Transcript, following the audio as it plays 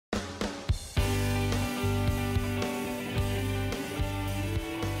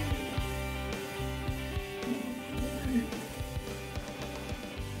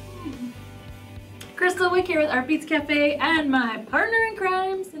Crystal Wick here with Artbeads Cafe and my partner in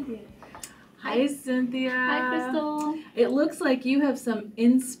crime, Cynthia. Hi, Cynthia. Hi, Crystal. It looks like you have some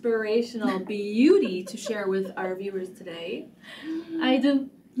inspirational beauty to share with our viewers today. I do.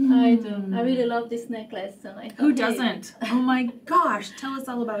 I do. I really love this necklace. And I thought, who doesn't? Oh my gosh, tell us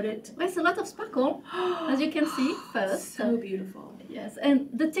all about it. Well, it's a lot of sparkle, as you can see first. So beautiful. Yes, and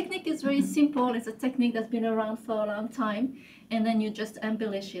the technique is very simple. It's a technique that's been around for a long time, and then you just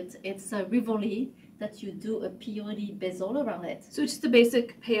embellish it. It's a rivoli that you do a peyote bezel around it. So it's just a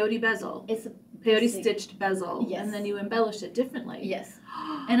basic peyote bezel. It's a peyote stitched bezel. Yes. And then you embellish it differently. Yes.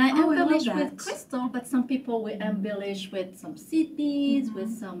 And I embellish I with crystal, but some people will embellish with some seed beads,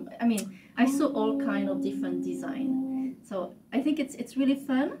 with some, I mean, I saw all kind of different design. So I think it's really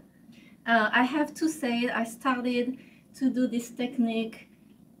fun. I have to say, I started to do this technique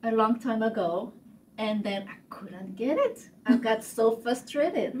a long time ago, and then I couldn't get it. I got so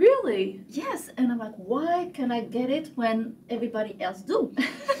frustrated. Really? Yes, and I'm like, why can I get it when everybody else do?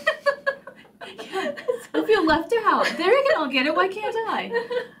 I feel left out. They can all get it. Why can't I?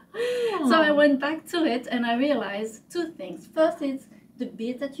 Oh. So I went back to it and I realized two things. First is the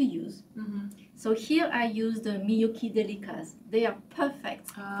beads that you use. So here I use the Miyuki Delicas. They are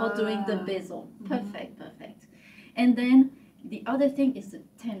perfect for doing the bezel. Perfect, perfect. And then the other thing is the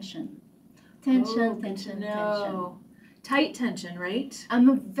tension. Tension. Tight tension, right?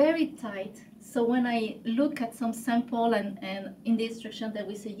 I'm very tight. So when I look at some sample and in the instruction that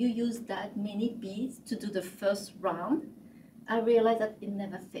we say you use that many beads to do the first round, I realized that it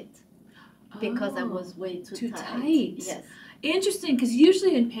never fit because I was way too tight. Yes. Interesting, because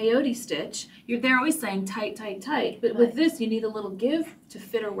usually in peyote stitch, they're always saying tight, tight, tight. But with this, you need a little give to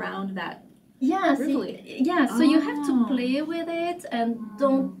fit around that. Yeah, so you have to Oh. play with it and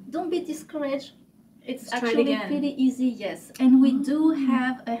don't be discouraged. It's actually pretty easy, yes. And we do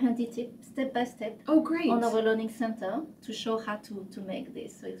have a handy tip, step by step, Great. on our learning center to show how to make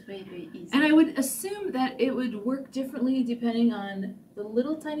this. So it's very, very easy. And I would assume that it would work differently depending on the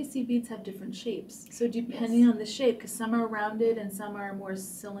little tiny seed beads have different shapes. So depending on the shape, because some are rounded and some are more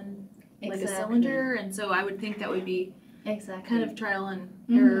like a cylinder, and so I would think that would be kind of trial and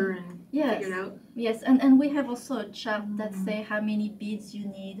error and figure it out. Yes, and we have also a chart that say how many beads you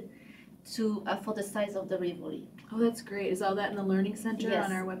need to for the size of the rivoli. Oh, that's great. Is all that in the learning center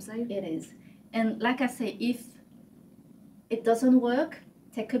on our website? It is. And like I say, if it doesn't work,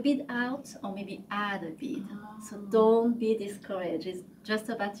 take a bead out or maybe add a bead. So don't be discouraged. It's just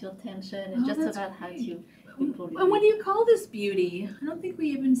about your tension. It's just about how you improve. And what do you call this beauty? I don't think we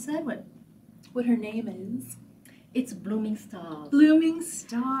even said what her name is. It's Blooming Stars. Blooming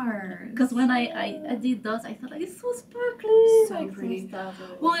Stars. Because when I did those, I thought, like, it's so sparkly. So pretty.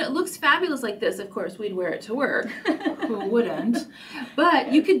 Well, it looks fabulous like this. Of course, we'd wear it to work. Who wouldn't?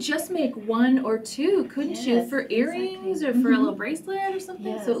 But you could just make one or two, couldn't you? For earrings or for a little bracelet or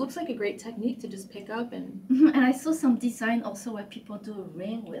something. So it looks like a great technique to just pick up and... And I saw some design also where people do a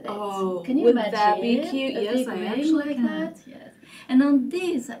ring with it. Oh, can you imagine? Would that be cute? Yes, I actually can. That? Yes. And on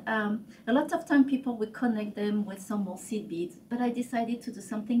these, a lot of time people will connect them with some more seed beads, but I decided to do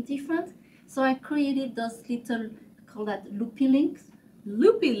something different. So I created those little, call that loopy links.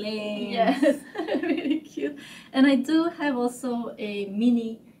 Loopy links. Yes, really cute. And I do have also a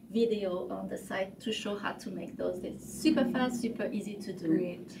mini video on the site to show how to make those. It's super fast, super easy to do.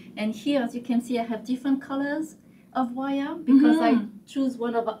 Great. And here, as you can see, I have different colors of wire because I choose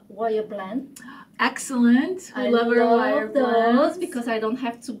one of a wire blend. Excellent. I love our wire those because I don't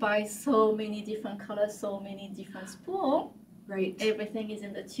have to buy so many different colors, so many different spool. Right. Everything is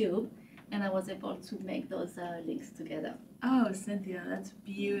in the tube, and I was able to make those links together. Oh, Cynthia, that's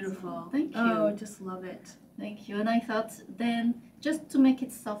beautiful. Thank you. Oh, just love it. Thank you. And I thought then, just to make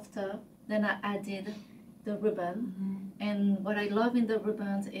it softer, then I added the ribbon. And what I love in the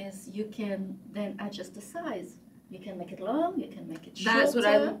ribbons is you can then adjust the size. You can make it long, you can make it shorter. That's what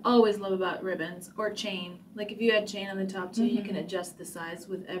I always love about ribbons or chain. Like if you had chain on the top too, you can adjust the size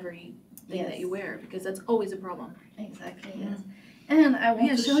with every thing that you wear because that's always a problem. Exactly, yes. And I want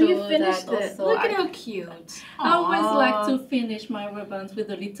to show you finished that it. also. Look at how cute. I always like to finish my ribbons with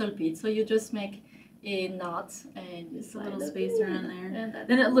a little bit. So you just make a knot and just a little space around there. And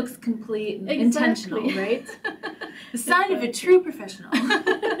then it looks complete and intentional, right? The sign of a true professional.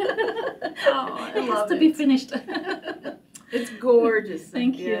 It has to be finished. It's gorgeous.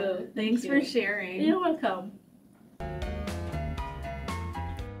 Thank you. Thanks for sharing. You're welcome.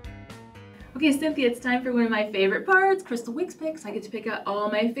 Okay, Cynthia, it's time for one of my favorite parts, Crystal Wick's Picks. I get to pick out all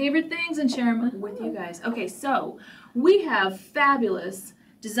my favorite things and share them with you guys. Okay, so we have fabulous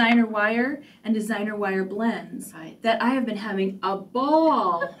designer wire and designer wire blends Right. that I have been having a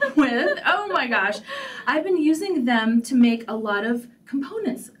ball with. Oh my gosh. I've been using them to make a lot of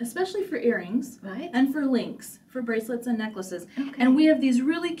components, especially for earrings Right. and for links, for bracelets and necklaces. Okay. And we have these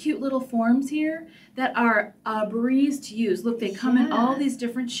really cute little forms here that are a breeze to use. Look, they come in all Yes. these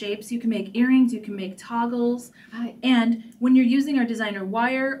different shapes. You can make earrings, you can make toggles. Right. And when you're using our designer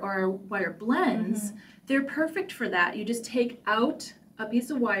wire or our wire blends, they're perfect for that. You just take out a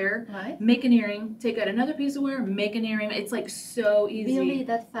piece of wire, Right. make an earring, take out another piece of wire, make an earring. It's like so easy. Really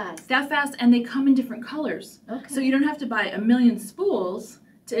that fast? That fast, and they come in different colors. Okay. So you don't have to buy a million spools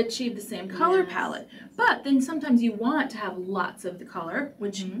to achieve the same color Yes. palette. But then sometimes you want to have lots of the color,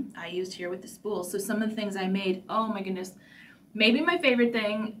 which Mhm. I used here with the spools. So some of the things I made, oh my goodness, maybe my favorite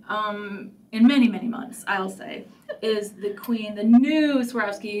thing in many, many months, I'll say, is the new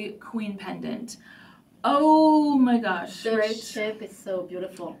Swarovski Queen pendant. Oh my gosh, The right? shape is so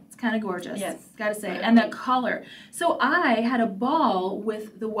beautiful. It's kind of gorgeous. Yes. Gotta say. I And the agree. color. So I had a ball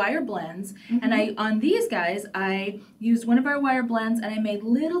with the wire blends, and on these guys, I used one of our wire blends and I made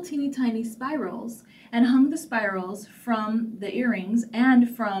little teeny tiny spirals and hung the spirals from the earrings and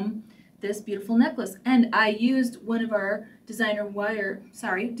from this beautiful necklace. And I used one of our designer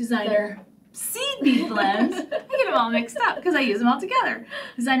seed bead blends. I get them all mixed up because I use them all together.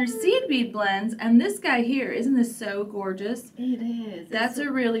 Designer seed bead blends, and this guy here, isn't this so gorgeous? It is. That's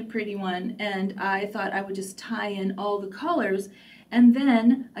a really pretty one, and I thought I would just tie in all the colors, and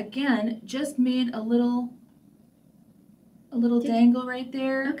then again just made a little dangle right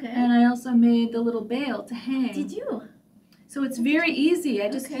there. Okay. And I also made the little bail to hang. Did you? So it's very easy. I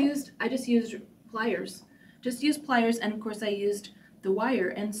just Okay. used pliers. Just used pliers, and of course I used the wire,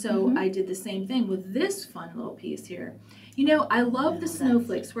 and so I did the same thing with this fun little piece here. You know, I love the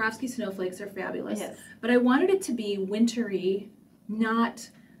snowflakes. Swarovski snowflakes are fabulous. Yes. But I wanted it to be wintry, not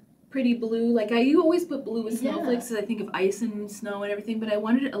pretty blue. Like you always put blue with snowflakes because I think of ice and snow and everything, but I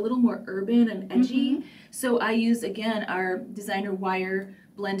wanted it a little more urban and edgy. So I used, again, our designer wire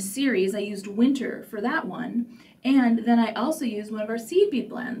blend series. I used winter for that one. And then I also used one of our seed bead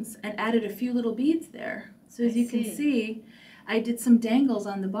blends and added a few little beads there. So as you can see, I did some dangles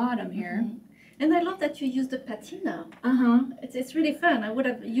on the bottom here. And I love that you use the patina. Uh-huh. It's really fun. I would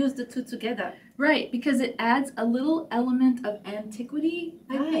have used the two together. Right, because it adds a little element of antiquity.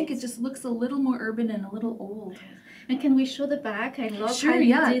 I think Right. it just looks a little more urban and a little old. And can we show the back? I love Sure, how you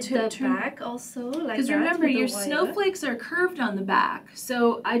yeah, did the turn- back also. Like Because that remember, with the your wire. snowflakes are curved on the back.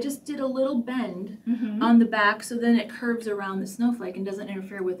 So I just did a little bend Mhm. on the back so then it curves around the snowflake and doesn't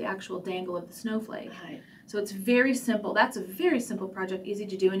interfere with the actual dangle of the snowflake. Right. So it's very simple. That's a very simple project, easy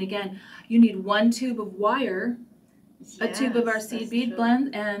to do. And again, you need one tube of wire, a tube of our Yes, seed that's bead true.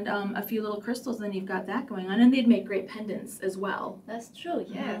 blend, and a few little crystals, and then you've got that going on. And they'd make great pendants as well. That's true.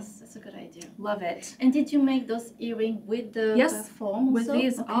 Yes, that's a good idea. Love it. And did you make those earrings with the Yes, form With also?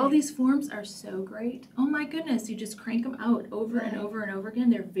 these, all Okay. these forms are so great. Oh my goodness, you just crank them out over and Right. over and over again.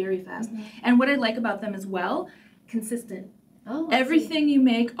 They're very fast. Mhm. And what I like about them as well, consistent. Oh, I see. Everything you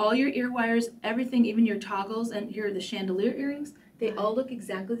make, all your ear wires, everything, even your toggles and the chandelier earrings, they Right. all look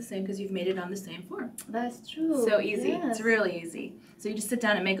exactly the same because you've made it on the same form. That's true. So easy. Yes. It's really easy. So you just sit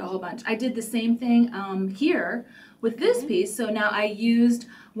down and make a whole bunch. I did the same thing here with this Okay. piece. So now I used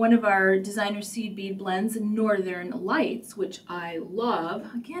one of our designer seed bead blends, Northern Lights, which I love.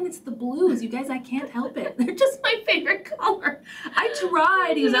 Again, it's the blues. You guys, I can't help it. They're just my favorite color. I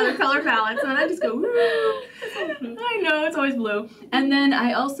try to use other color palettes and I just go, woo. I know, it's always blue. And then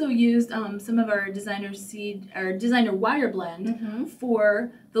I also used some of our designer wire blend Mhm.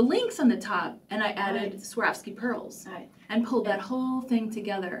 for the links on the top, and I added Right. Swarovski pearls Right. and pulled that whole thing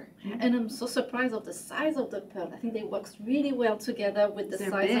together. And I'm so surprised of the size of the pearl. I think they work really well together with the They're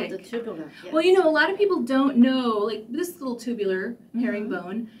size of big. the tubular. Yes. Well, you know, a lot of people don't know, like this little tubular Mhm.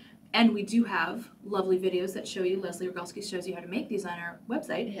 herringbone, and we do have lovely videos that show you, Leslie Rogalski shows you how to make these on our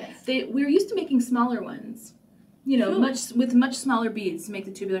website. Yes. We're used to making smaller ones, you know, True. with much smaller beads to make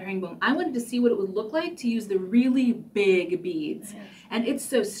the tubular herringbone. I wanted to see what it would look like to use the really big beads. Yes. And it's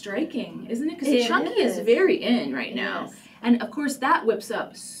so striking, isn't it? Because It chunky is is. very in right now. Yes. And of course that whips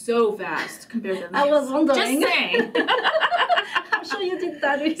up so fast compared to this. I was wondering. Just saying. I'm sure you did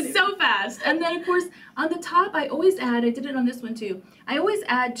that really. So fast. And then of course on the top I did it on this one too. I always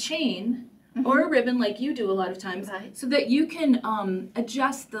add chain or a ribbon like you do a lot of times Right. so that you can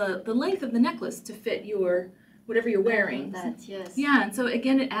adjust the length of the necklace to fit whatever you're wearing. That, yes. Yeah, and so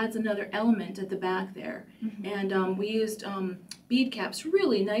again it adds another element at the back there. Mhm. And we used bead caps,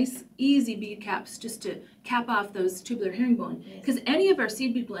 really nice, easy bead caps just to cap off those tubular herringbone. Yes. Because any of our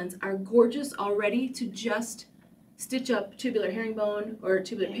seed bead blends are gorgeous already to just stitch up tubular herringbone or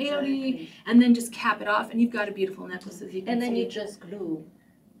tubular peyote, Exactly. and then just cap it off, and you've got a beautiful necklace, as you can And see. then you just glue.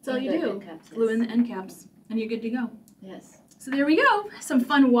 That's all you the do. end caps, Glue in yes. the end caps, and you're good to go. Yes. So there we go. Some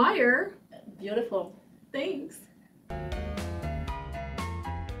fun wire. Beautiful. Thanks.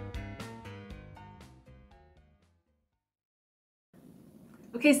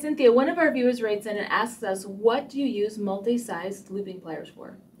 Okay, Cynthia, one of our viewers writes in and asks us, what do you use multi-sized looping pliers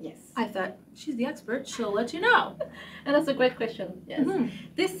for? Yes. I thought, she's the expert, she'll let you know. And that's a great question. Yes. Mhm.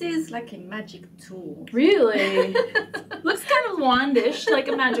 This is like a magic tool. Really? Looks kind of wandish, like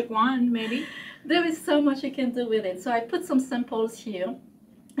a magic wand, maybe. There is so much you can do with it. So I put some samples here.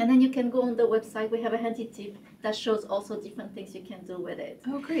 And then you can go on the website. We have a handy tip that shows also different things you can do with it.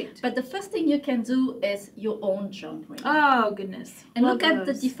 Oh, great. But the first thing you can do is your own jump ring. Oh, goodness. And Love look at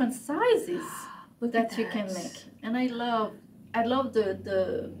the those. different sizes Look at that you can that. make. And I love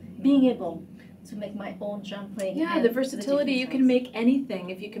the being able to make my own jump ring. Yeah, and the versatility. You different can sizes. make anything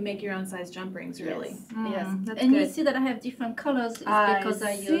if you can make your own size jump rings, really. Yes, yes. That's And good. you see that I have different colors. It's because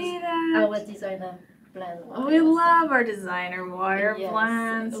I see use that. our designer blend. Oh, we love our designer wire Yes,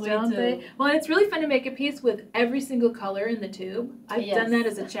 blends, we don't do. they? Well, and it's really fun to make a piece with every single color in the tube. I've Yes. done that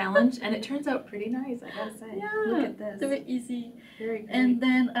as a challenge, and it turns out pretty nice, I gotta say. Yeah, Look at this. very easy. Very great. And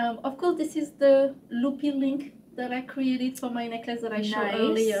then, of course, this is the loopy link that I created for my necklace that I showed Nice.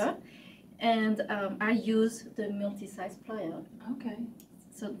 earlier. And I use the multi-size plier. Okay.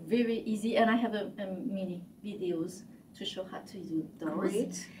 So very easy. And I have a mini videos to show how to do those.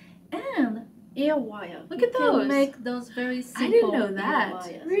 Great. And ear wire. Look You at can those. make those very simple I didn't know ear that.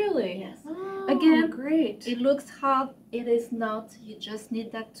 wires. Really? Yes. Oh, Again, great. It looks hard. It is not. You just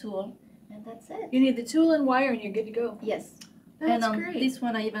need that tool. And that's it. You need the tool and wire, and you're good to go. Yes. That's and on great. this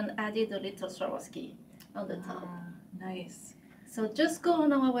one, I even added a little Swarovski on the top. Nice. So just go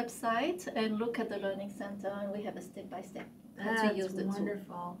on our website and look at the Learning Center, and we have a step-by-step how to That's use the tool.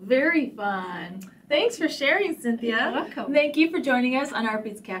 wonderful. Very fun. Thanks for sharing, Cynthia. You're welcome. Thank you for joining us on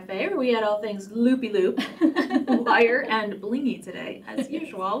Artbeads Cafe, where we had all things loopy-loop, wire, and blingy today, as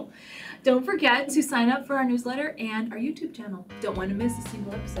usual. Don't forget to sign up for our newsletter and our YouTube channel. Don't want to miss a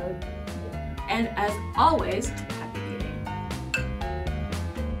single episode. And as always, happy